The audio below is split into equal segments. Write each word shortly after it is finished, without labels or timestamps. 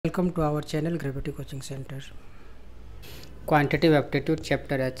Welcome to our channel Gravity Coaching Center. Quantitative Aptitude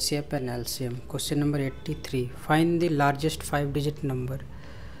Chapter HCF and LCM. Question number 83. Find the largest 5-digit number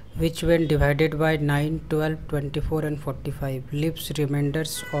which when divided by 9, 12, 24 and 45 leaves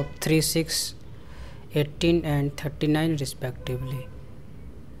remainders of 3, 6, 18 and 39 respectively.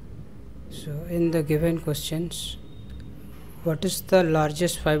 So in the given questions, what is the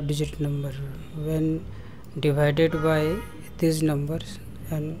largest 5-digit number when divided by these numbers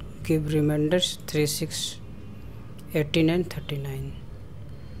and give remainders 3, 6, 18 and 39.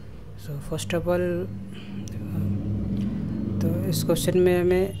 So first of all तो इस question में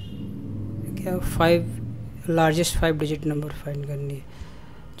हमें क्या largest 5 digit number find करनी है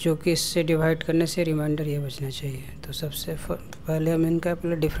जो कि इससे डिवाइड करने से रिमाइंडर ये बचना चाहिए. तो सबसे पहले हम इनका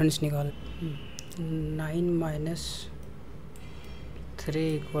पहले डिफरेंस निकाल 9 minus 3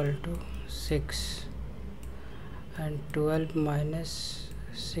 equal to 6 and 12 minus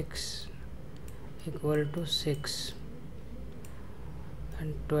 6 equal to 6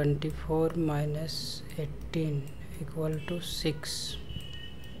 and 24 minus 18 equal to 6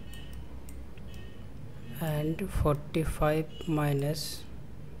 and 45 minus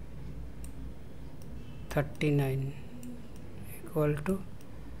 39 equal to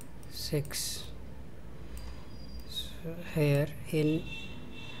 6. So here in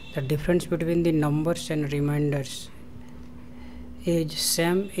the difference between the numbers and remainders is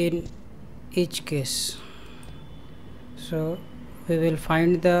same in each case. So we will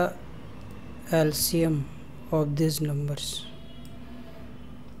find the LCM of these numbers.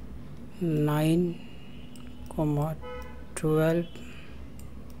 9, 12,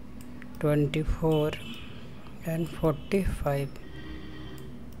 24 and 45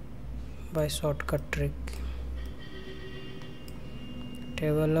 by shortcut trick.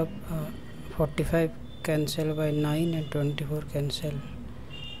 Table of 45 cancel by 9 and 24 cancel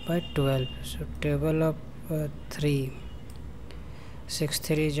by 12. So table of 3, 6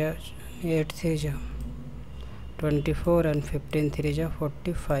 3 ja 8 3 ja 24 and 15 3 ja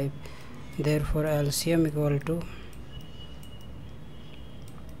 45. Therefore LCM equal to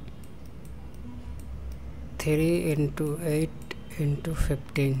 3 into 8 into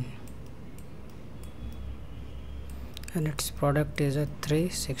 15 and its product is a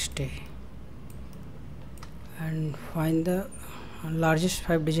 360. And find the largest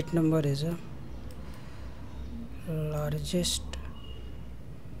 5-digit number is a largest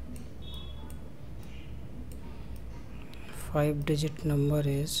 5-digit number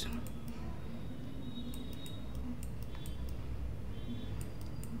is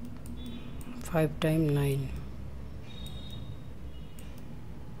 5 times 9.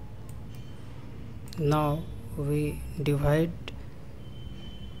 Now we divide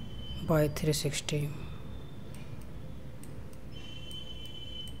by 360.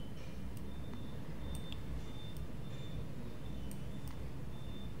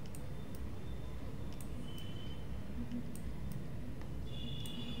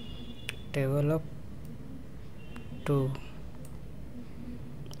 Table of 2,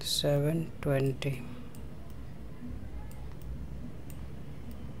 7 20.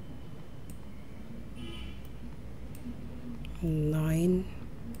 Nine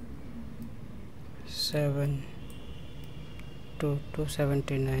 7 2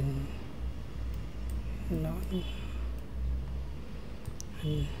 279. No.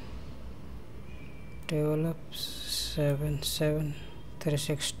 And table of 7 7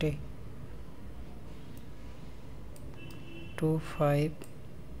 360.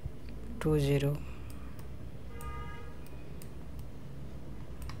 2520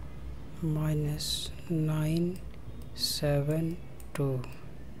 minus 972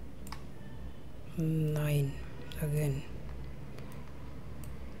 9 again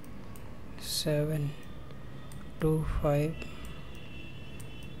 7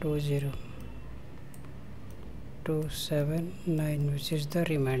 2520 279, which is the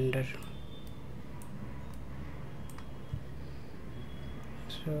remainder.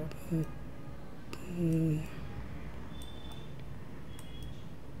 So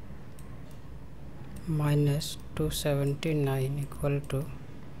minus 279 equal to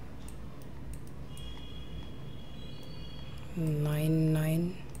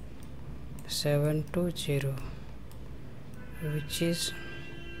 99720, which is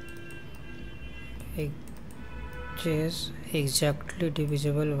exactly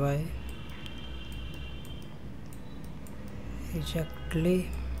divisible by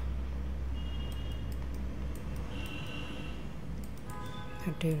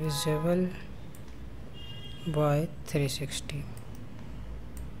divisible by 360.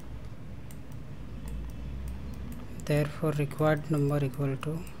 therefore required number equal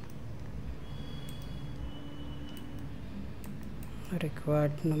to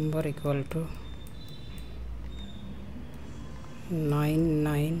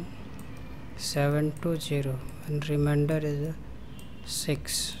 99720 and remainder is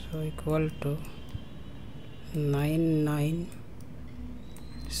 6, so equal to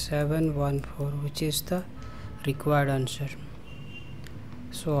 99714, which is the required answer.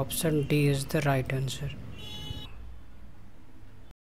 So option D is the right answer.